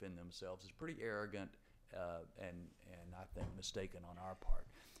which to defend themselves is pretty arrogant and I think mistaken on our part.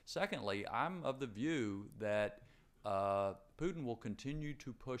 Secondly, I'm of the view that Putin will continue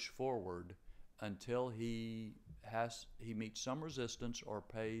to push forward until he meets some resistance or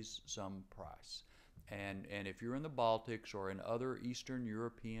pays some price. And if you're in the Baltics or in other Eastern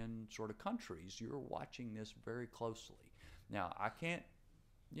European sort of countries, you're watching this very closely. Now, I can't,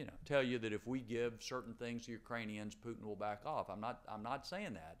 tell you that if we give certain things to Ukrainians, Putin will back off. I'm not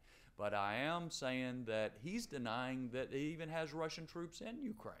saying that, but I am saying that he's denying that he even has Russian troops in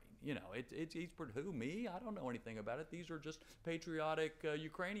Ukraine. He's who, me? I don't know anything about it. These are just patriotic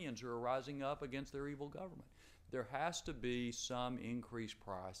Ukrainians who are rising up against their evil government. There has to be some increased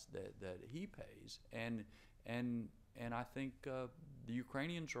price that he pays, and I think the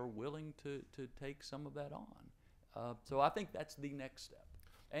Ukrainians are willing to take some of that on. So I think that's the next step,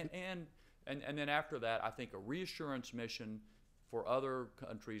 and then after that, I think a reassurance mission for other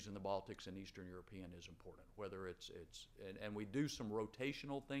countries in the Baltics and Eastern European is important. Whether and we do some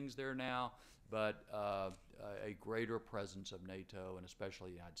rotational things there now, but a greater presence of NATO and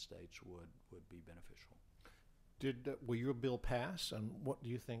especially the United States would be beneficial. Will your bill pass, and what do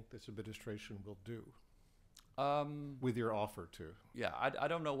you think this administration will do with your offer to? Yeah, I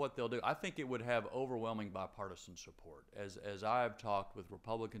don't know what they'll do. I think it would have overwhelming bipartisan support. As I've talked with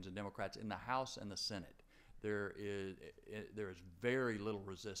Republicans and Democrats in the House and the Senate, there is very little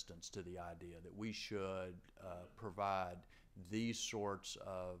resistance to the idea that we should provide these sorts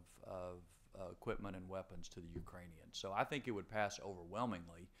of equipment and weapons to the Ukrainians. So I think it would pass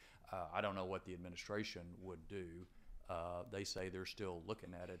overwhelmingly. I don't know what the administration would do. They say they're still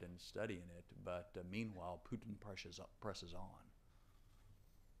looking at it and studying it, but meanwhile, Putin presses on.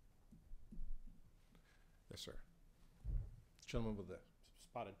 Yes, sir. Gentleman with the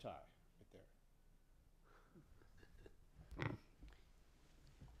spotted tie right there.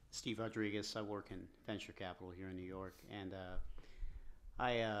 Steve Rodriguez. I work in venture capital here in New York, and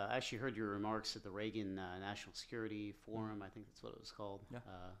I actually heard your remarks at the Reagan National Security Forum. I think that's what it was called, Yeah.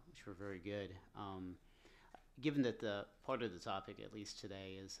 Which were very good. Given that the part of the topic, at least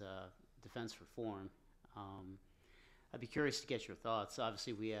today, is defense reform, I'd be curious to get your thoughts.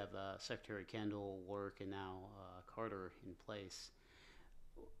 Obviously, we have Secretary Kendall work and now Carter in place.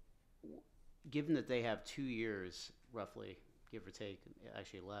 Given that they have 2 years, roughly, give or take,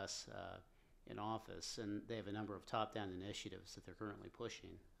 actually less, in office, and they have a number of top-down initiatives that they're currently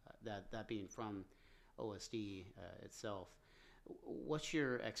pushing, that being from OSD itself. What's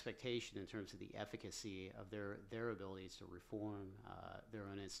your expectation in terms of the efficacy of their abilities to reform their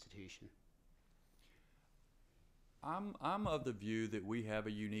own institution? I'm of the view that we have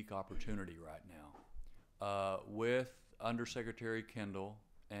a unique opportunity right now with Undersecretary Kendall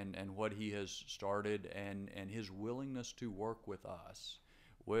and what he has started and his willingness to work with us,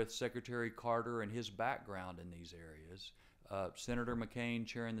 with Secretary Carter and his background in these areas. Senator McCain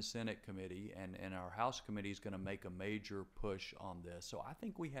chairing the Senate committee, and our House committee is going to make a major push on this. So I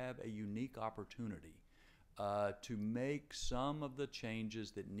think we have a unique opportunity to make some of the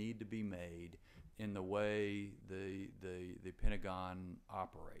changes that need to be made in the way the Pentagon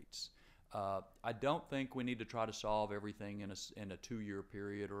operates. I don't think we need to try to solve everything in a 2-year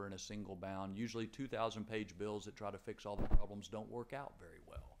period or in a single bound. Usually 2,000-page bills that try to fix all the problems don't work out very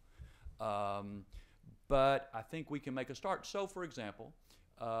well. But I think we can make a start. So, for example,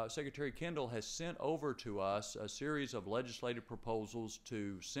 Secretary Kendall has sent over to us a series of legislative proposals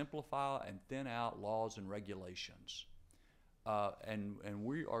to simplify and thin out laws and regulations. And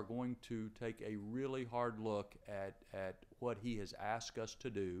we are going to take a really hard look at what he has asked us to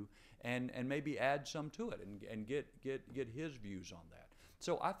do and maybe add some to it and get his views on that.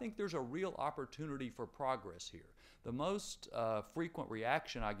 So I think there's a real opportunity for progress here. The most frequent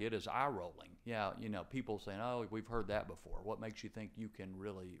reaction I get is eye rolling. Yeah, people saying, "Oh, we've heard that before. What makes you think you can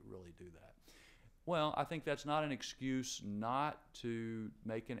really do that?" Well, I think that's not an excuse not to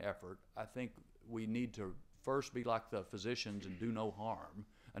make an effort. I think we need to first be like the physicians and do no harm.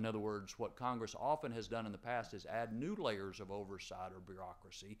 In other words, what Congress often has done in the past is add new layers of oversight or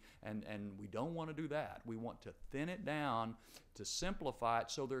bureaucracy, and we don't want to do that. We want to thin it down, to simplify it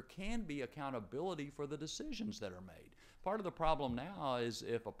so there can be accountability for the decisions that are made. Part of the problem now is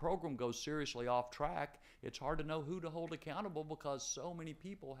if a program goes seriously off track, it's hard to know who to hold accountable because so many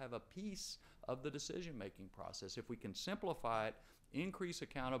people have a piece of the decision-making process. If we can simplify it, increase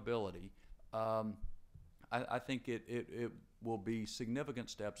accountability, I think it will be significant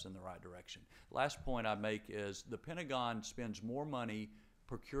steps in the right direction. Last point I make is the Pentagon spends more money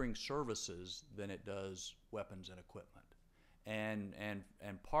procuring services than it does weapons and equipment.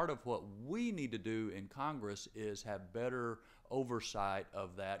 And part of what we need to do in Congress is have better oversight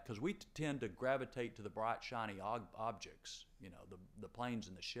of that, because we tend to gravitate to the bright, shiny objects, the planes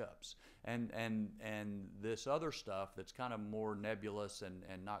and the ships. And this other stuff that's kind of more nebulous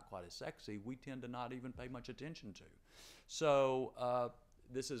and not quite as sexy, we tend to not even pay much attention to. So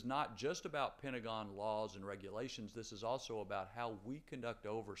this is not just about Pentagon laws and regulations. This is also about how we conduct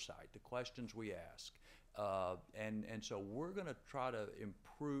oversight, the questions we ask. And so we're going to try to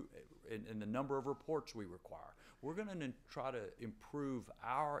improve in the number of reports we require. We're going to try to improve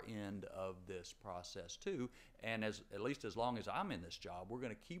our end of this process too, and at least as long as I'm in this job, we're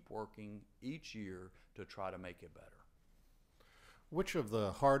going to keep working each year to try to make it better. Which of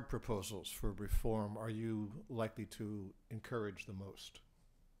the hard proposals for reform are you likely to encourage the most?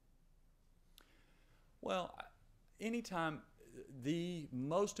 Well, anytime the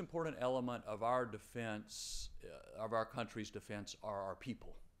most important element of our defense, of our country's defense, are our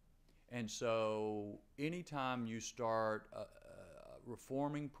people. And so anytime you start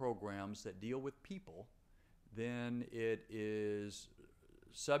reforming programs that deal with people, then it is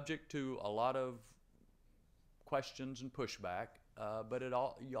subject to a lot of questions and pushback, but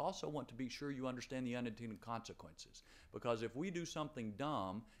you also want to be sure you understand the unintended consequences. Because if we do something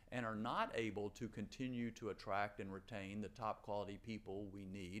dumb and are not able to continue to attract and retain the top quality people we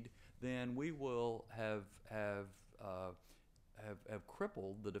need, then we will have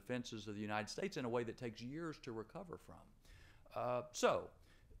crippled the defenses of the United States in a way that takes years to recover from.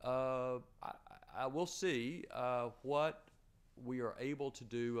 I will see what we are able to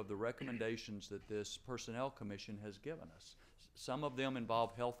do of the recommendations that this Personnel Commission has given us. Some of them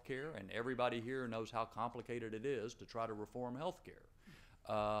involve health care, and everybody here knows how complicated it is to try to reform health care.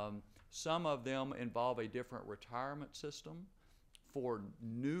 Some of them involve a different retirement system for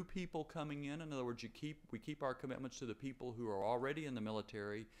new people coming in. In other words, we keep our commitments to the people who are already in the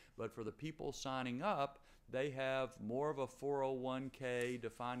military, but for the people signing up, they have more of a 401k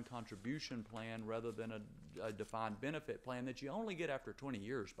defined contribution plan rather than a defined benefit plan that you only get after 20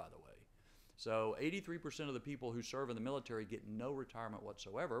 years, by the way. So 83% of the people who serve in the military get no retirement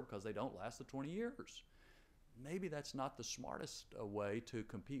whatsoever because they don't last the 20 years. Maybe that's not the smartest way to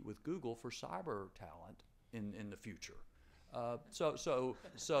compete with Google for cyber talent in the future.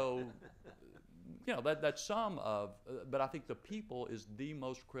 So you know, that's some of, but I think the people is the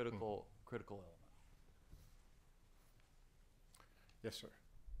most critical element. Yes, sir.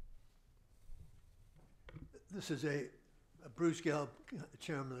 This is a Bruce Gelb,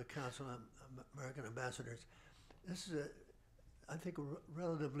 Chairman of the Council of American Ambassadors. This is I think, a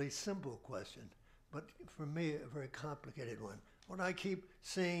relatively simple question, but for me, a very complicated one. What I keep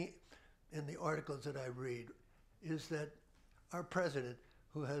seeing in the articles that I read is that our president,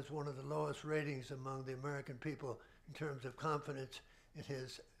 who has one of the lowest ratings among the American people in terms of confidence in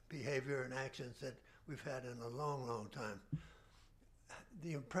his behavior and actions that we've had in a long, long time,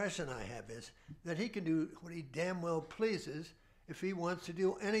 the impression I have is that he can do what he damn well pleases if he wants to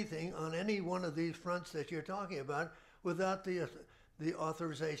do anything on any one of these fronts that you're talking about without the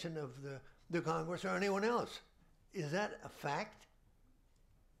authorization of the Congress or anyone else. Is that a fact?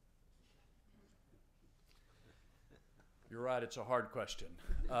 You're right, it's a hard question.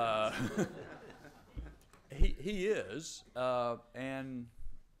 He is, and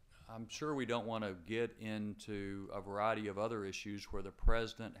I'm sure we don't want to get into a variety of other issues where the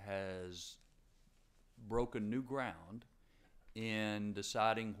president has broken new ground in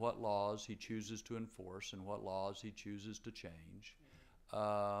deciding what laws he chooses to enforce and what laws he chooses to change.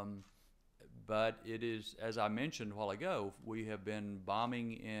 But it is, as I mentioned a while ago, we have been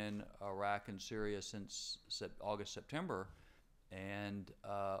bombing in Iraq and Syria since August, September, and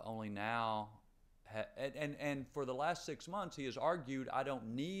only now, and for the last 6 months, he has argued, I don't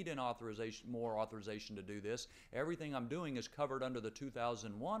need more authorization to do this. Everything I'm doing is covered under the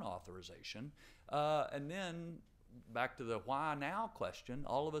 2001 authorization. And then, back to the why now question,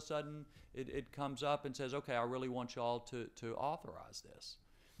 all of a sudden it comes up and says, okay, I really want y'all to authorize this.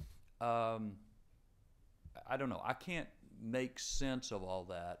 I don't know. I can't make sense of all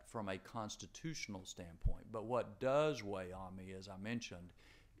that from a constitutional standpoint. But what does weigh on me, as I mentioned,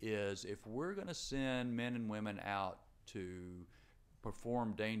 is if we're going to send men and women out to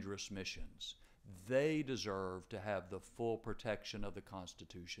perform dangerous missions, they deserve to have the full protection of the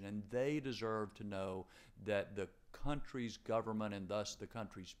Constitution, and they deserve to know that the country's government and thus the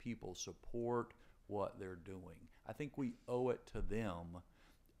country's people support what they're doing. I think we owe it to them,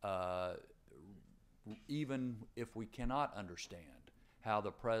 even if we cannot understand how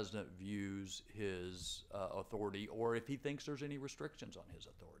the president views his authority, or if he thinks there's any restrictions on his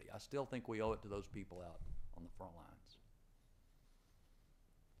authority. I still think we owe it to those people out on the front lines.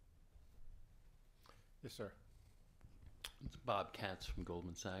 Yes, sir. It's Bob Katz from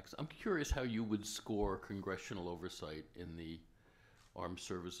Goldman Sachs. I'm curious how you would score congressional oversight in the armed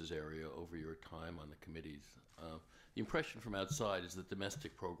services area over your time on the committees. The impression from outside is that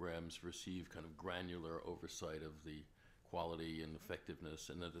domestic programs receive kind of granular oversight of the quality and effectiveness,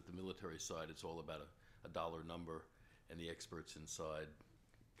 and that at the military side it's all about a dollar number, and the experts inside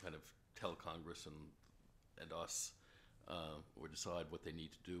kind of tell Congress and us or decide what they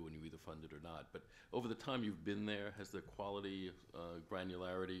need to do, and you either fund it or not. But over the time you've been there, has the quality,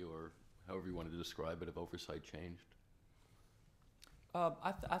 granularity, or however you wanted to describe it, of oversight changed?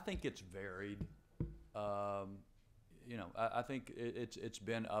 I think it's varied. You know, I think it's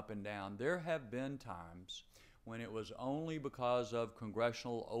been up and down. There have been times when it was only because of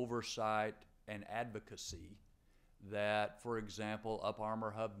congressional oversight and advocacy that, for example,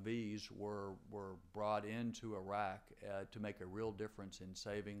 up-armor Humvees were brought into Iraq to make a real difference in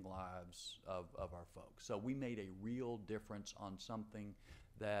saving lives of our folks. So we made a real difference on something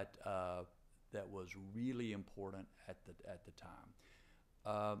that that was really important at the time.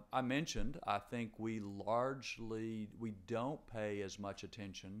 I mentioned, I think we don't pay as much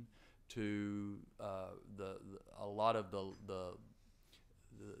attention to a lot of the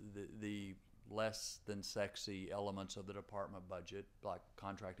less than sexy elements of the department budget, like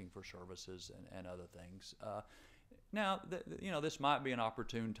contracting for services and other things. Now, this might be an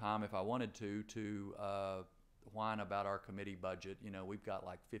opportune time, if I wanted to whine about our committee budget. We've got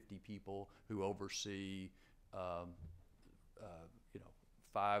like 50 people who oversee,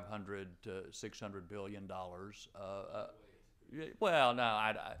 500 to 600 billion dollars. Well,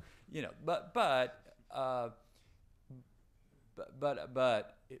 no,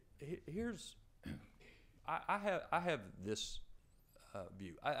 here's, I have this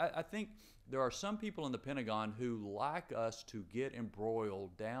view. I think there are some people in the Pentagon who like us to get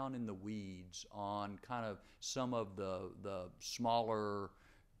embroiled down in the weeds on kind of some of the smaller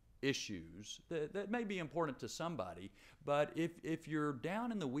issues that may be important to somebody, but if you're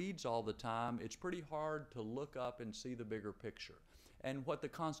down in the weeds all the time, it's pretty hard to look up and see the bigger picture. And what the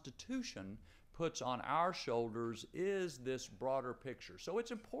Constitution puts on our shoulders is this broader picture. So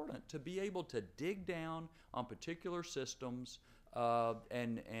it's important to be able to dig down on particular systems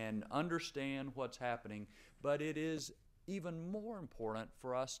and understand what's happening, but it is even more important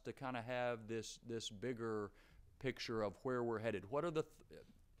for us to kind of have this bigger picture of where we're headed. What are the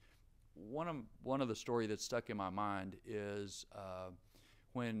one of the story that stuck in my mind is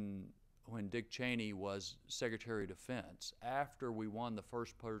when Dick Cheney was Secretary of Defense. After we won the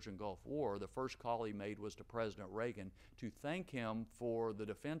first Persian Gulf War, the first call he made was to President Reagan to thank him for the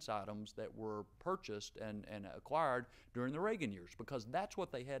defense items that were purchased and acquired during the Reagan years, because that's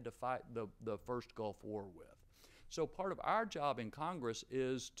what they had to fight the first Gulf War with. So part of our job in Congress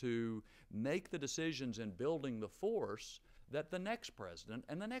is to make the decisions in building the force that the next president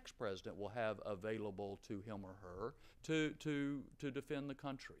and the next president will have available to him or her to defend the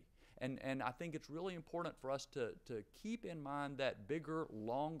country. And I think it's really important for us to keep in mind that bigger,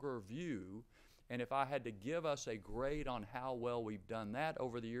 longer view. And if I had to give us a grade on how well we've done that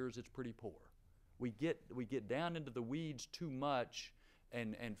over the years, it's pretty poor. We get down into the weeds too much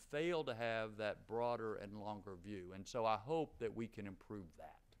and fail to have that broader and longer view. And so I hope that we can improve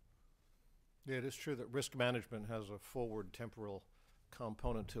that. Yeah, it is true that risk management has a forward temporal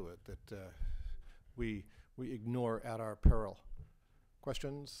component to it that we ignore at our peril.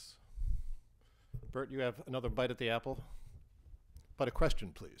 Questions? Bert, you have another bite at the apple? But a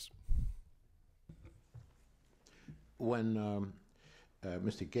question, please. When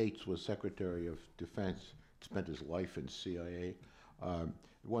Mr. Gates was Secretary of Defense, spent his life in CIA, at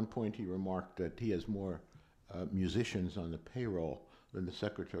one point he remarked that he has more musicians on the payroll than the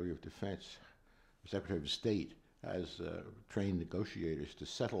Secretary of Defense. The Secretary of State has trained negotiators to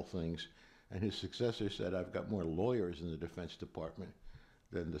settle things, and his successor said, "I've got more lawyers in the Defense Department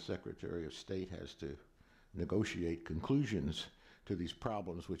than the Secretary of State has to negotiate conclusions to these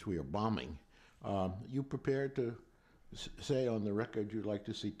problems which we are bombing." You prepared to say on the record you'd like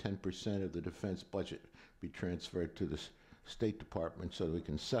to see 10% of the defense budget be transferred to the State Department so that we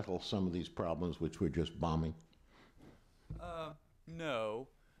can settle some of these problems which we're just bombing? No.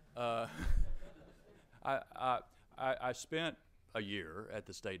 I spent a year at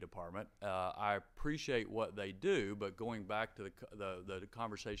the State Department. I appreciate what they do, but going back to the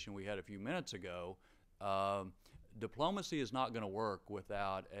conversation we had a few minutes ago, diplomacy is not going to work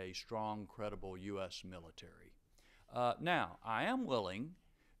without a strong, credible U.S. military. Now, I am willing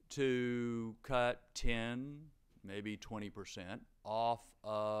to cut 10, maybe 20% off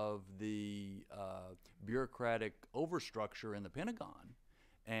of the bureaucratic overstructure in the Pentagon.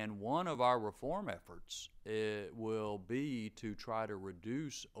 And one of our reform efforts will be to try to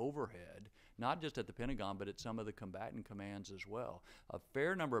reduce overhead, not just at the Pentagon, but at some of the combatant commands as well. A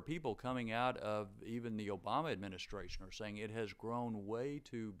fair number of people coming out of even the Obama administration are saying it has grown way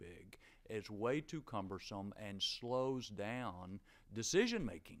too big, it's way too cumbersome, and slows down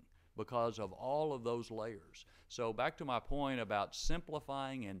decision-making because of all of those layers. So back to my point about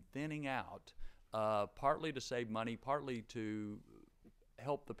simplifying and thinning out, partly to save money, partly to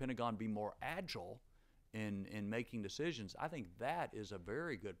help the Pentagon be more agile in making decisions. I think that is a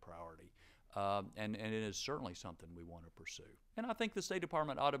very good priority, and it is certainly something we want to pursue. And I think the State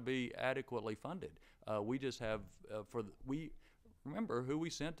Department ought to be adequately funded. We just have, we remember who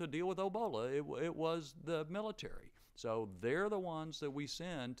we sent to deal with Ebola. It was the military. So they're the ones that we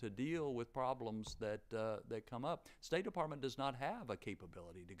send to deal with problems that come up. State Department does not have a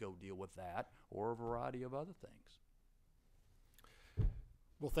capability to go deal with that or a variety of other things.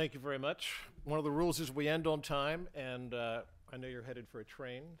 Well, thank you very much. One of the rules is we end on time, and I know you're headed for a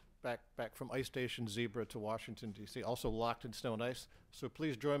train back from Ice Station Zebra to Washington, D.C., also locked in snow and ice. So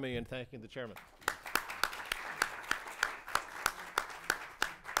please join me in thanking the chairman.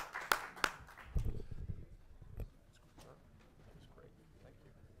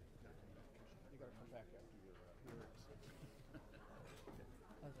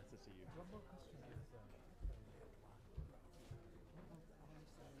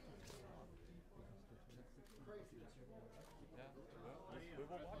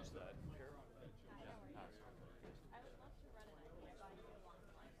 We will watch that.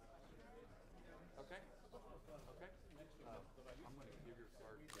 Okay. Okay. I'm going to give your